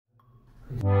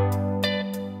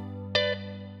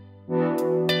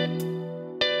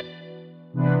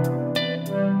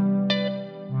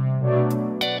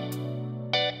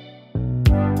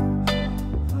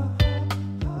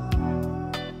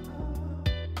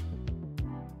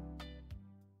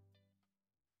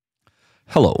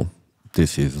Hello,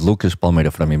 this is Lucas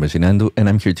Palmeira from Imaginando, and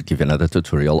I'm here to give another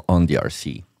tutorial on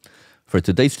DRC. For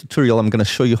today's tutorial, I'm going to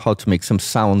show you how to make some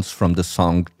sounds from the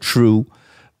song True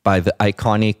by the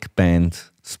iconic band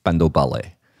Spandau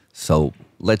Ballet. So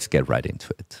let's get right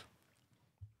into it.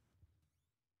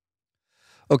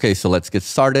 Okay, so let's get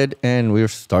started, and we're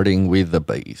starting with the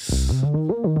bass.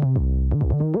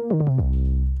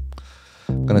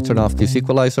 I'm going to turn off this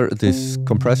equalizer, this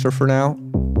compressor for now.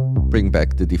 Bring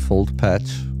back the default patch.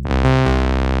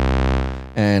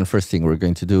 And first thing we're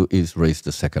going to do is raise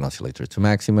the second oscillator to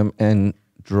maximum and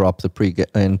drop the pregain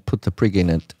and put the pregain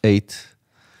at 8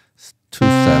 to 7.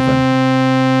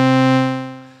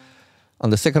 On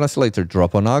the second oscillator,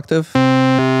 drop one octave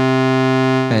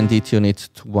and detune it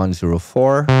to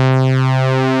 104.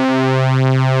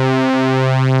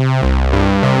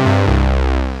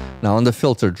 Now on the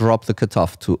filter, drop the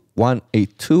cutoff to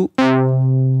 182.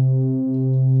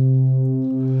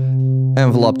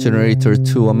 Envelope generator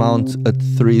 2 amount at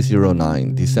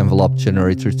 309. This envelope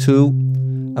generator 2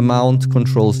 amount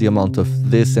controls the amount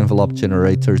of this envelope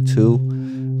generator 2,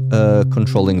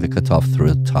 controlling the cutoff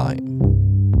through time.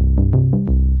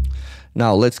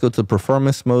 Now let's go to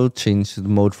performance mode, change the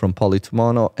mode from poly to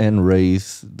mono, and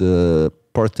raise the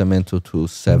portamento to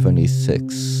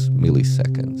 76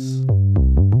 milliseconds.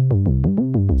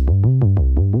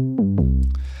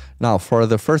 Now, for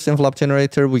the first envelope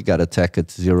generator, we got attack at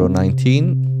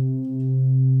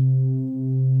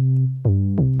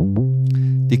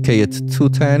 0.19, decay at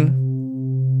 210,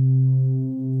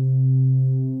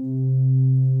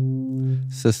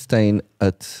 sustain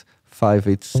at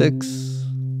 586,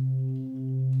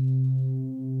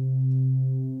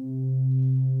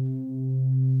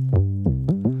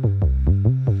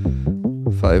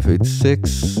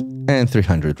 and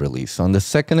 300 release. On the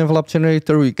second envelope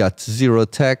generator, we got 0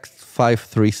 attack,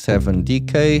 537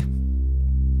 decay,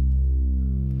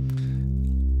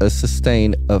 a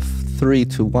sustain of 3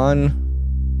 to 1,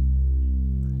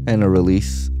 and a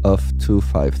release of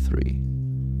 253.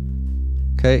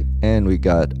 Okay, and we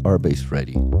got our bass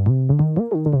ready.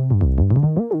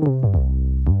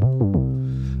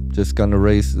 Just gonna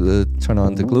turn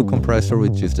on the glue compressor,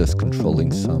 which is just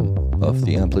controlling some of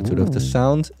the amplitude of the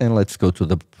sound, and let's go to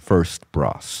the first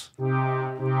brass.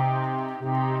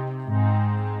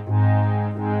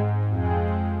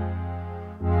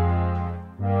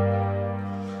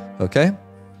 Okay,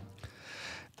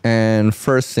 and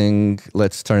first thing,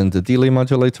 let's turn the DLYM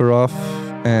modulator off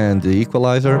and the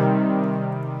equalizer,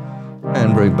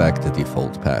 and bring back the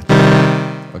default patch.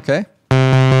 Okay,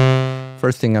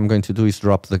 first thing I'm going to do is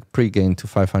drop the pregain to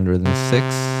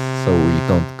 506 so we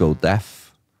don't go deaf.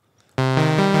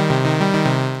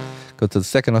 Go to the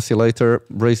second oscillator,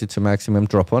 raise it to maximum,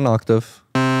 drop one octave,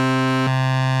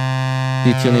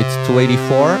 detune it to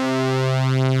 84,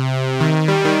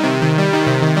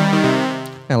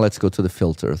 and let's go to the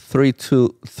filter.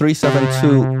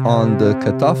 372 on the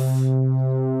cutoff,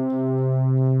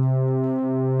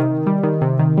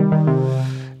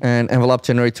 and envelope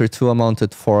generator 2 amount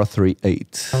at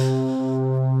 438.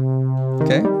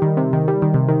 Okay.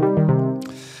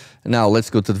 Now let's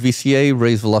go to the VCA,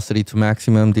 raise velocity to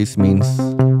maximum. This means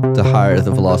the higher the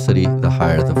velocity, the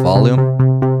higher the volume.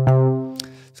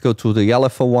 Let's go to the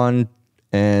LFO1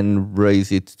 and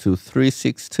raise it to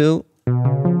 362.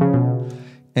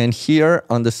 And here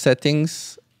on the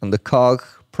settings, on the cog,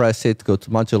 press it, go to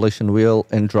modulation wheel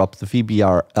and drop the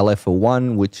VBR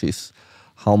LFO1, which is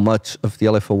how much of the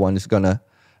LFO1 is gonna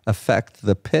affect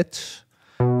the pitch.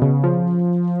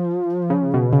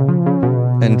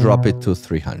 And drop it to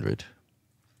 300.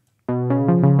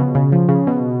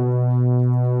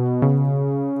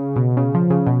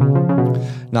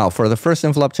 Now for the first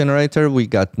envelope generator, we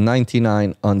got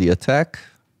 99 on the attack,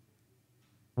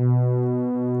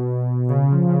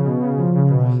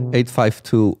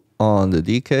 852 on the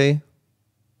decay,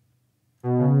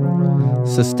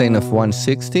 sustain of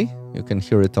 160, you can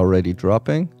hear it already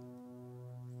dropping,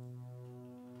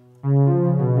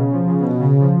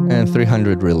 and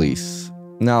 300 release.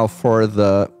 Now for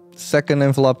the second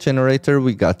envelope generator,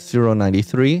 we got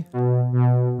 0.93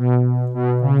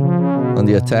 on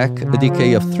the attack, a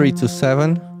decay of 3 to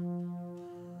 7,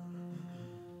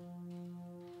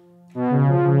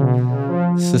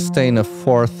 sustain of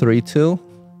 432,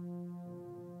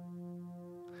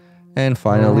 and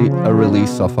finally a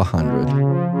release of 100.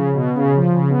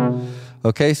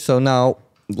 Okay, so now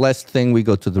Last thing, we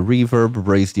go to the reverb,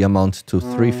 raise the amount to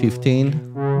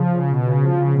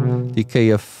 315, decay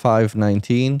of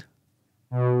 519,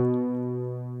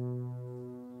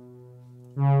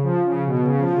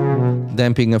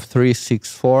 damping of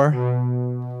 364,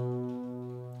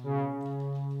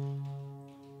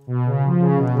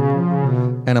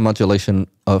 and a modulation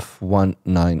of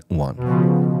 191.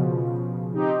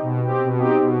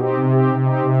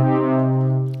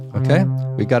 Okay,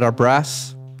 we got our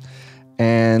brass,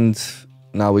 and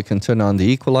now we can turn on the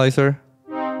equalizer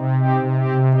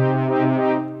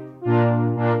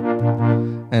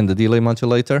and the delay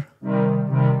modulator.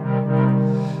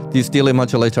 This delay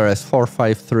modulator has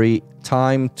 453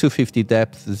 time, 250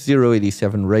 depth,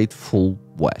 087 rate, full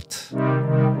wet.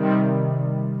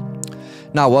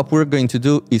 Now what we're going to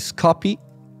do is copy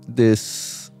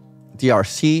this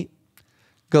DRC,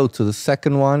 go to the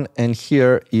second one, and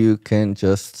here you can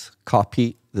just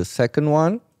copy the second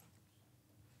one.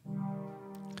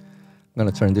 I'm going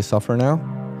to turn this off for now.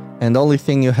 And the only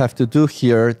thing you have to do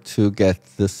here to get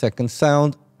the second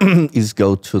sound is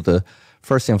go to the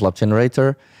first envelope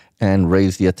generator and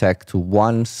raise the attack to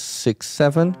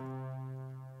 167.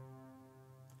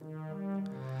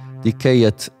 Decay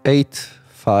at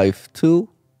 852.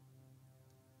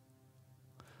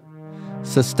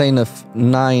 Sustain of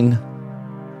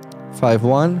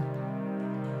 951.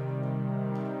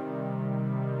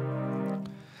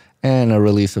 And a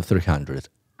release of 300.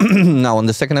 Now on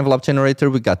the second envelope generator,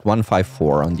 we got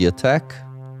 154 on the attack.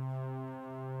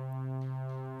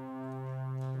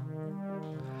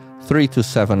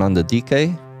 327 on the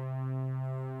decay.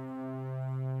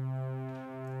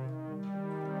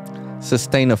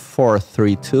 Sustain of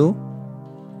 432.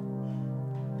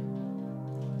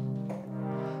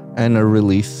 And a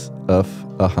release of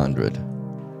 100.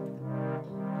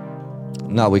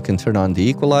 Now we can turn on the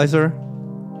equalizer.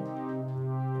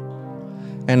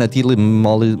 And a delay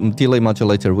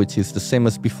modulator, which is the same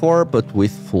as before, but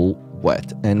with full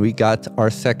wet. And we got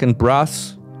our second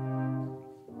brass.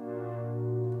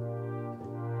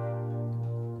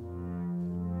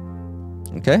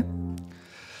 Okay.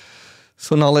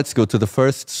 So now let's go to the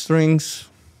first strings.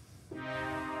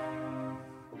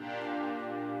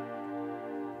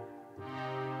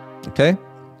 Okay.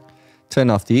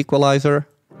 Turn off the equalizer,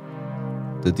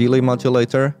 the delay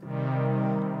modulator,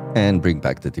 and bring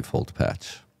back the default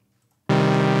patch.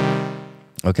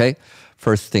 Okay,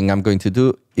 first thing I'm going to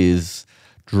do is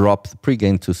drop the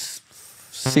pregain to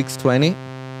 620.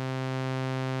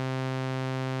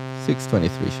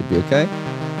 623 should be okay.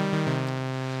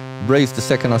 Raise the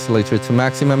second oscillator to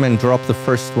maximum and drop the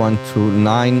first one to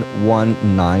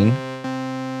 919.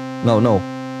 No.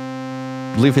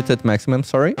 Leave it at maximum,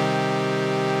 sorry.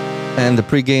 And the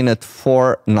pregain at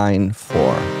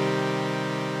 494.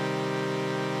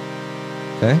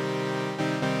 Okay.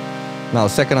 Now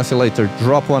second oscillator,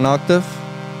 drop one octave,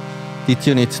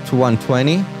 detune it to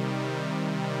 120.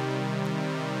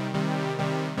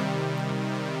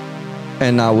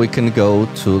 And now we can go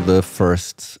to the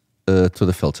first, to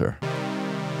the filter.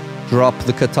 Drop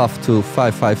the cutoff to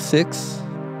 556.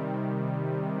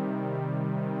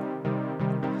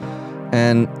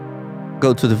 And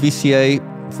go to the VCA,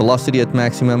 velocity at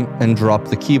maximum, and drop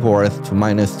the keyboard to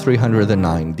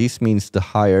 -309. This means the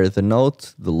higher the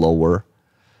note, the lower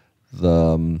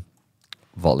the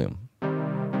volume.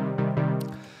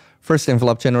 First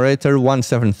envelope generator,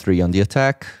 173 on the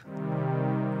attack.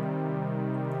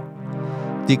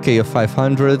 Decay of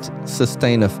 500,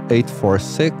 sustain of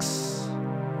 846.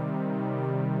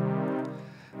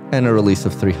 And a release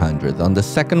of 300. On the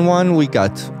second one, we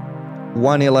got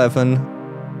 111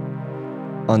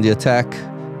 on the attack.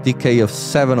 Decay of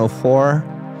 704,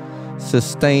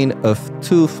 sustain of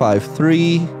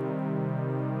 253,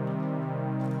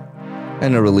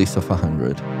 and a release of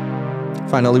 100.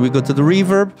 Finally, we go to the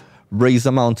reverb, raise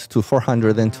amount to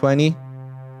 420,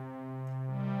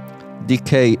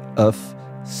 decay of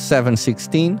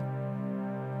 716,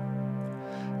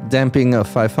 damping of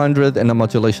 500, and a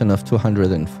modulation of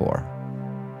 204.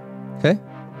 Okay?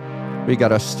 We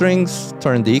got our strings,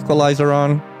 turn the equalizer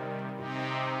on,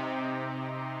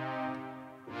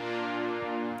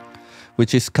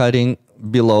 which is cutting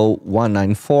below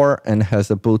 194 and has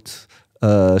a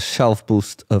shelf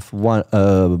boost of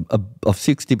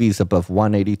 6 dBs above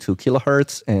 182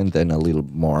 kilohertz, and then a little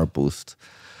more boost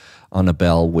on a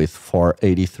bell with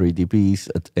 483 dBs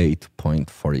at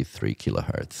 8.43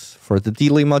 kilohertz. For the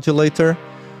delay modulator,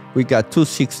 we got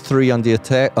 263 on the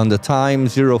attack, on the time,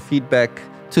 0 feedback,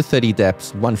 230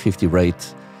 depths, 150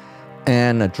 rate,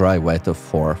 and a dry wet of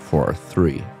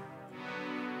 443.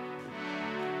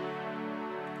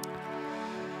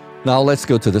 Now let's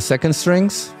go to the second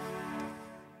strings.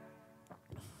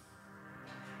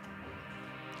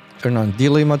 Turn on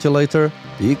delay modulator,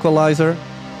 the equalizer,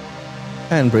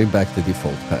 and bring back the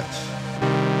default patch.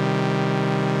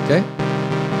 Okay?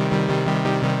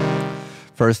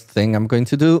 First thing I'm going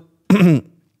to do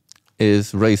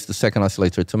is raise the second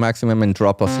oscillator to maximum and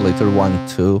drop oscillator 1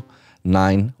 to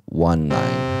 919.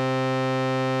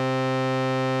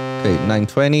 Okay,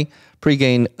 920.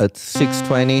 Pre-gain at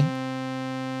 620.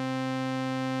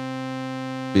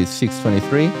 Be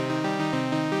 623.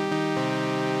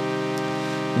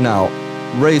 Now,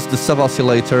 raise the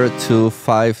sub-oscillator to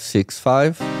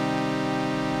 565.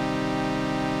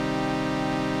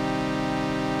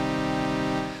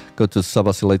 Go to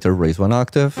sub-oscillator, raise 1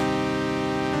 octave.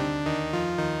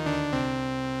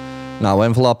 Now,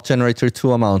 envelope generator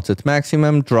 2 amount at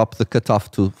maximum, drop the cutoff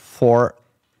to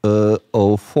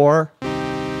 404.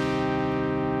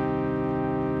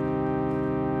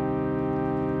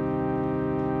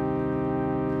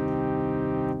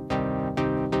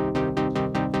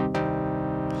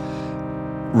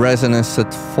 Resonance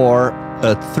at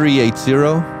 380.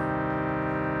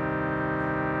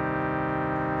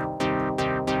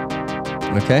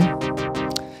 Okay.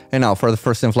 And now for the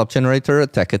first envelope generator,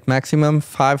 attack at maximum,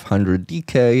 500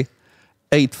 decay,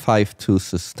 852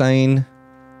 sustain,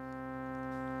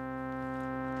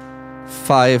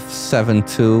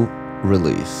 572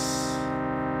 release.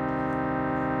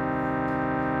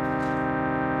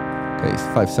 Okay,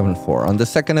 574. On the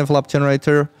second envelope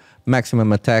generator,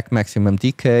 maximum attack, maximum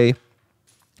decay,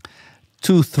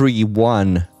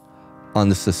 231 on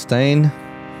the sustain,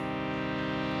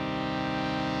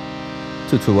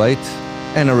 228,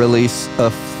 and a release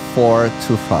of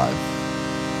 425.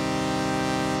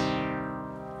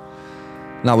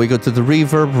 Now we go to the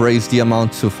reverb, raise the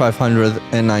amount to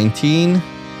 519.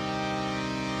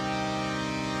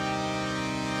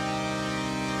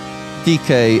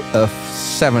 Decay of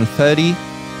 730.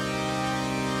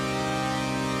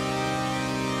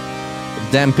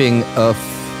 Damping of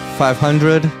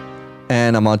 500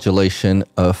 and a modulation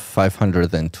of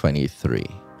 523.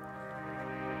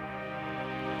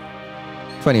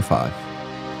 25.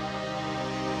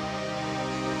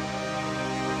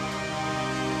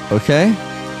 Okay.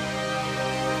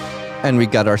 And we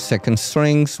got our second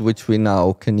strings, which we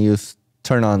now can use,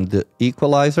 turn on the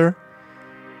equalizer.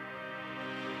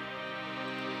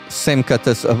 Same cut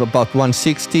as of about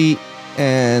 160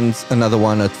 and another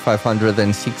one at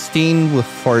 516 with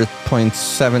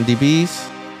 4.7 dBs.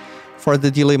 For the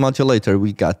delay modulator,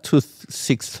 we got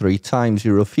 263 times,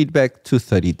 0 feedback,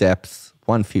 230 depth,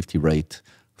 150 rate,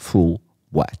 full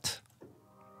wet.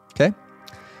 Okay.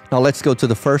 Now let's go to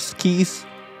the first keys.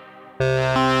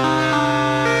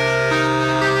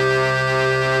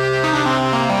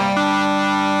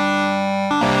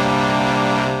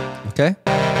 Okay.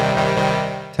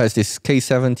 It has this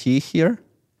K70 here.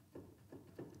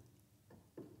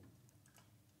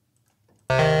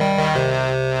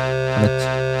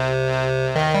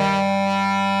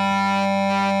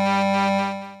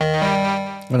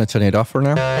 I'm going to turn it off for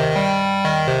now.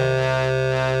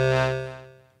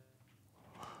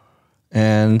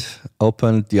 And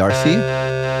open DRC.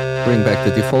 Bring back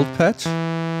the default patch.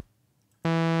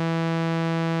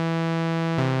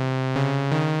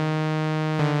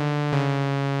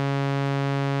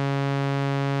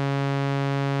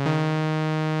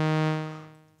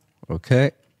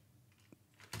 Okay.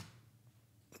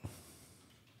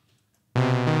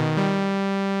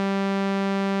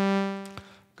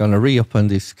 Gonna reopen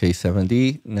this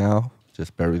K7D now.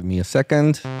 Just bear with me a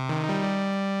second.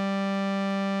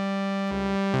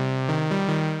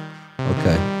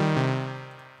 Okay.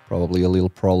 Probably a little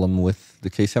problem with the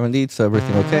K7D. So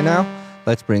everything okay now?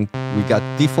 Let's we got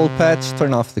default patch,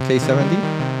 turn off the K7D.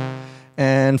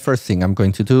 And first thing I'm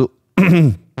going to do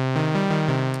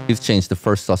is change the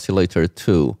first oscillator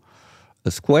to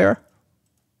a square.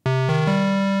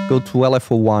 Go to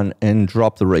LFO1 and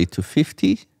drop the rate to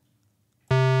 50.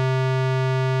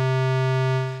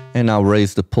 And now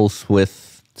raise the pulse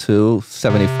width to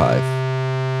 75.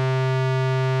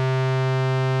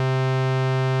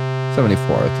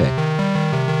 74, okay.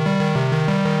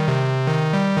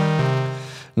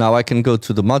 Now I can go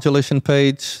to the modulation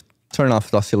page, turn off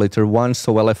the oscillator 1,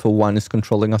 so LFO1 is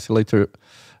controlling oscillator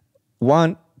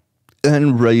 1,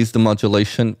 and raise the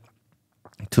modulation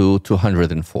to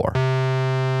 204.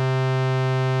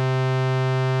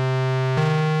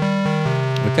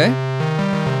 Okay?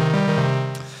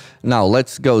 Now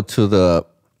let's go to the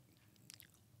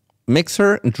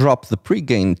mixer and drop the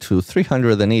pre-gain to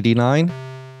 389.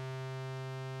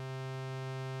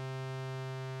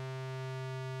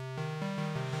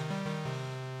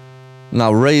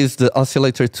 Now raise the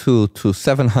oscillator 2 to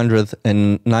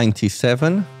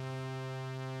 797.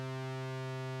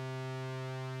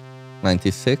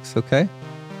 96, okay.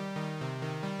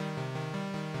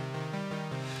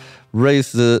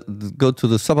 Go to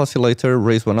the sub-oscillator,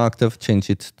 raise 1 octave, change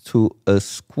it to a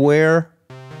square,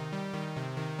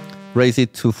 raise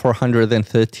it to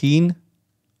 413,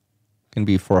 can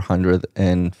be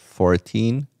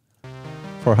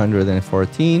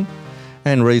 414,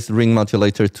 and raise the ring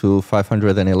modulator to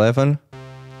 511.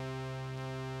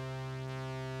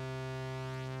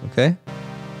 Okay.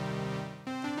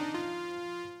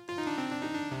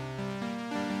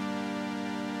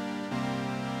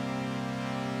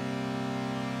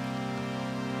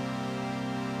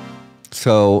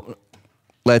 So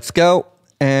let's go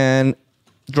and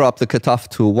drop the cutoff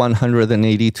to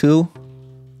 182.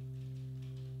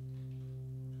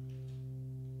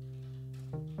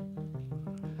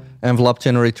 Envelope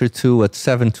generator 2 at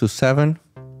 727.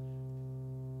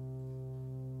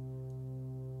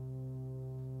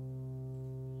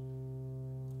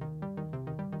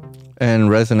 And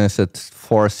resonance at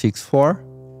 464.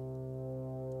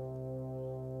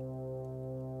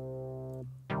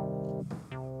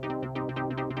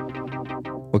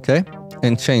 Okay,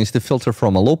 and change the filter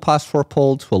from a low pass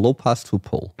 4-pole to a low pass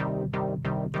 2-pole.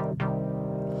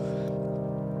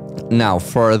 Now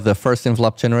for the first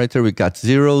envelope generator, we got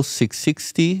 0,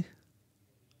 660,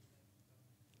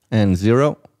 and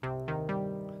 0,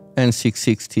 and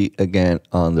 660 again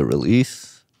on the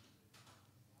release.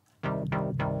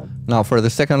 Now for the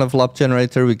second envelope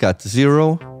generator, we got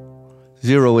 0,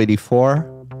 084,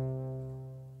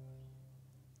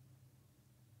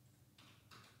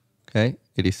 okay,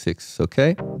 86,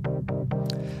 okay.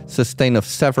 Sustain of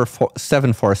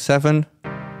 747.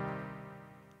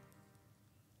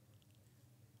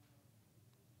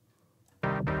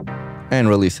 And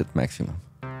release at maximum.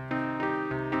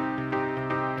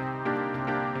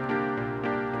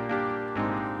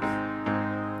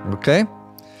 Okay.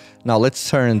 Now let's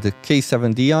turn the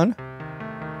K7D on.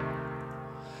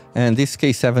 And this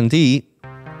K7D,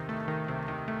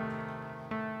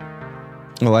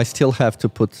 oh, I still have to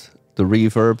put the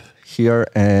reverb here,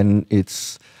 and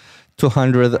it's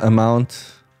 200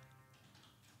 amount,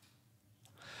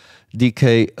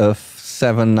 decay of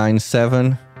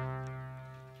 797,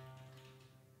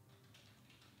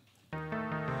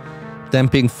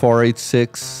 damping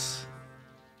 486,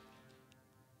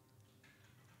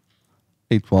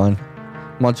 81,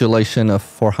 modulation of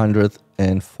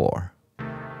 404.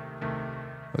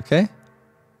 Okay,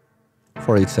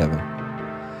 487.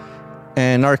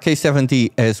 And our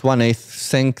K7D has 1/8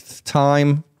 sync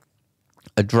time,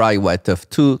 a dry wet of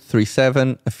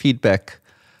 237, a feedback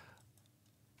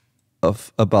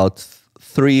of about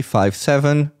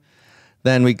 357.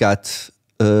 Then we got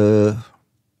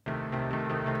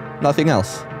nothing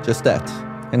else, just that.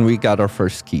 And we got our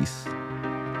first keys.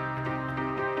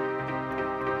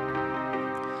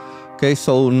 Okay,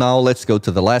 so now let's go to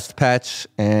the last patch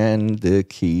and the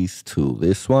keys to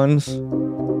this ones.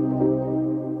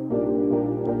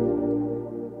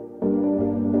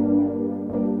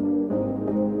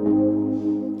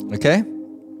 Okay,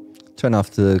 turn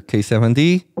off the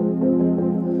K7D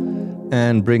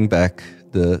and bring back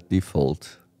the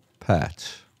default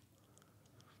patch.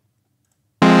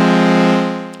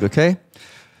 Okay,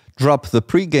 drop the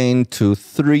pre-gain to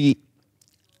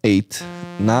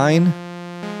 389.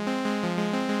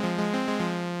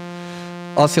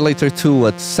 Oscillator 2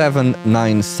 at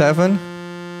 797.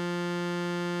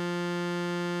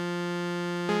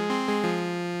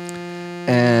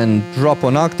 And drop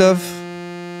 1 octave.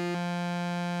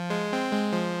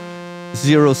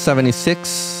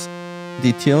 076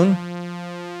 detune.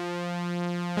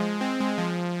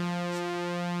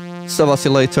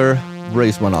 Sub-oscillator,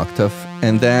 raise 1 octave.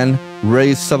 And then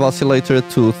raise sub-oscillator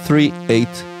to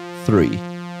 383.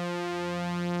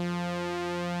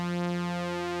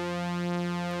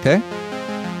 Okay.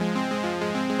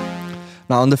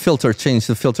 Now on the filter, change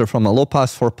the filter from a low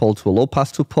pass 4-pole to a low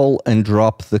pass 2-pole and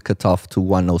drop the cutoff to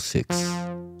 106.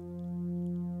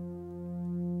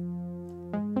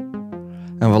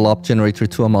 Envelope generator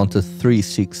 2 amount to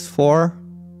 364.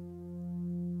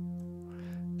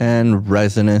 And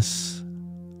resonance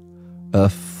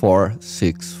of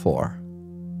 464.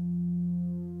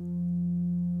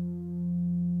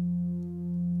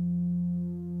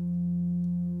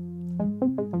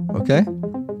 Okay.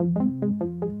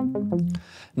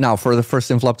 Now for the first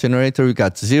envelope generator, we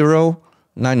got 0,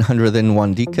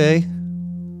 901 decay,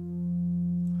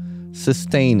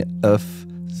 sustain of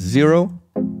 0,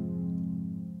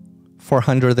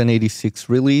 486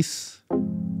 release,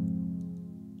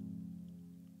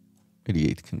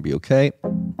 88 can be okay.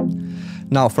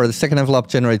 Now for the second envelope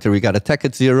generator, we got attack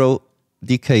at 0,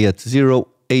 decay at 0,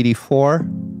 84,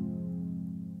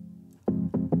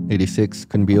 86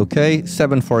 can be okay.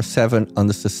 747 on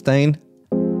the sustain.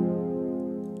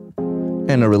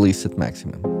 And a release at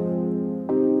maximum.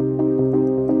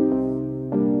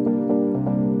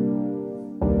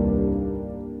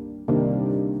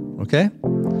 Okay.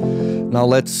 Now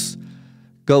let's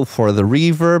go for the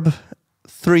reverb.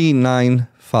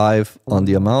 395 on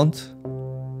the amount.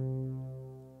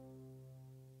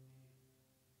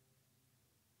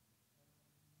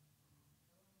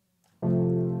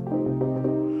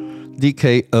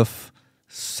 Decay of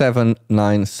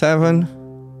 797.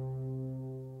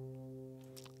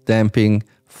 Damping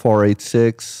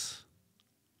 486.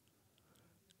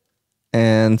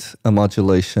 And a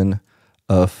modulation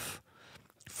of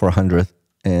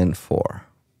 404.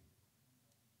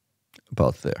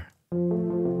 About there.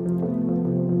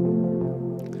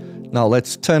 Now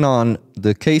let's turn on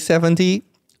the K70,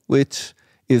 which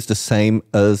is the same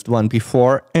as the one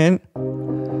before, and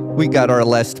we got our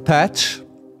last patch.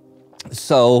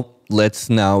 So let's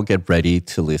now get ready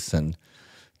to listen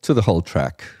to the whole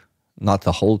track. Not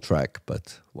the whole track,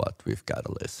 but what we've got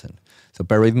to listen. So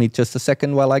bear with me just a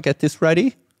second while I get this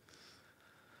ready.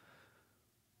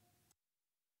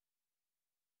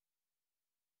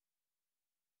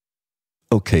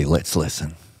 Okay, let's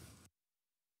listen.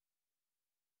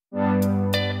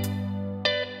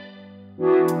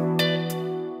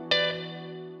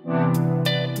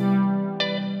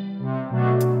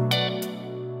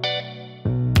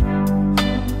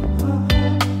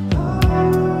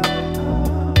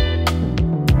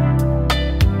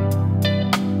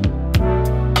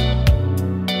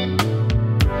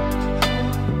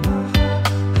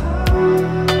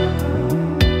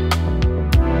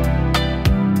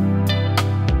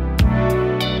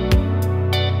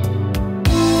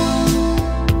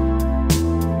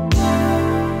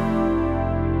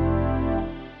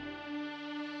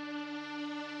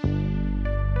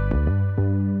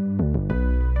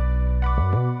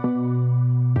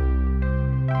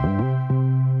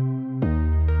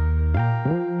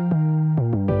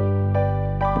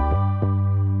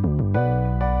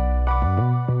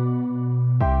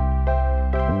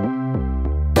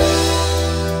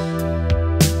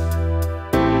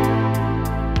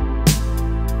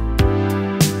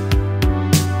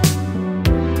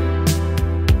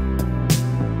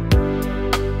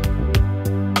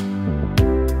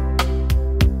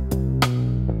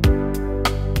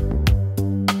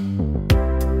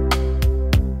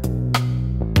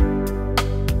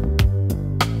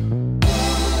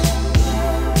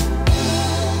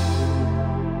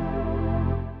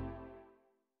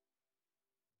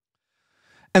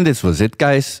 And this was it,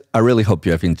 guys. I really hope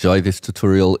you have enjoyed this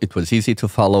tutorial. It was easy to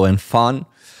follow and fun.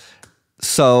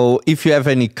 So if you have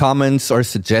any comments or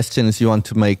suggestions you want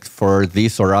to make for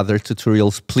this or other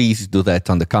tutorials, please do that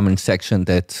on the comment section.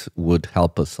 That would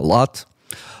help us a lot.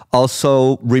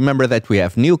 Also, remember that we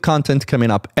have new content coming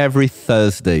up every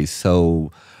Thursday,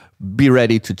 so be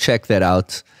ready to check that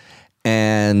out.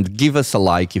 And give us a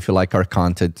like if you like our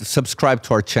content. Subscribe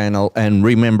to our channel and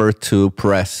remember to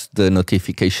press the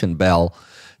notification bell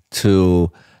to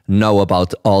know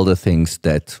about all the things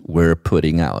that we're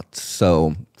putting out.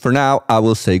 So for now, I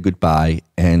will say goodbye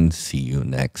and see you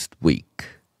next week.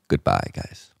 Goodbye,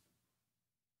 guys.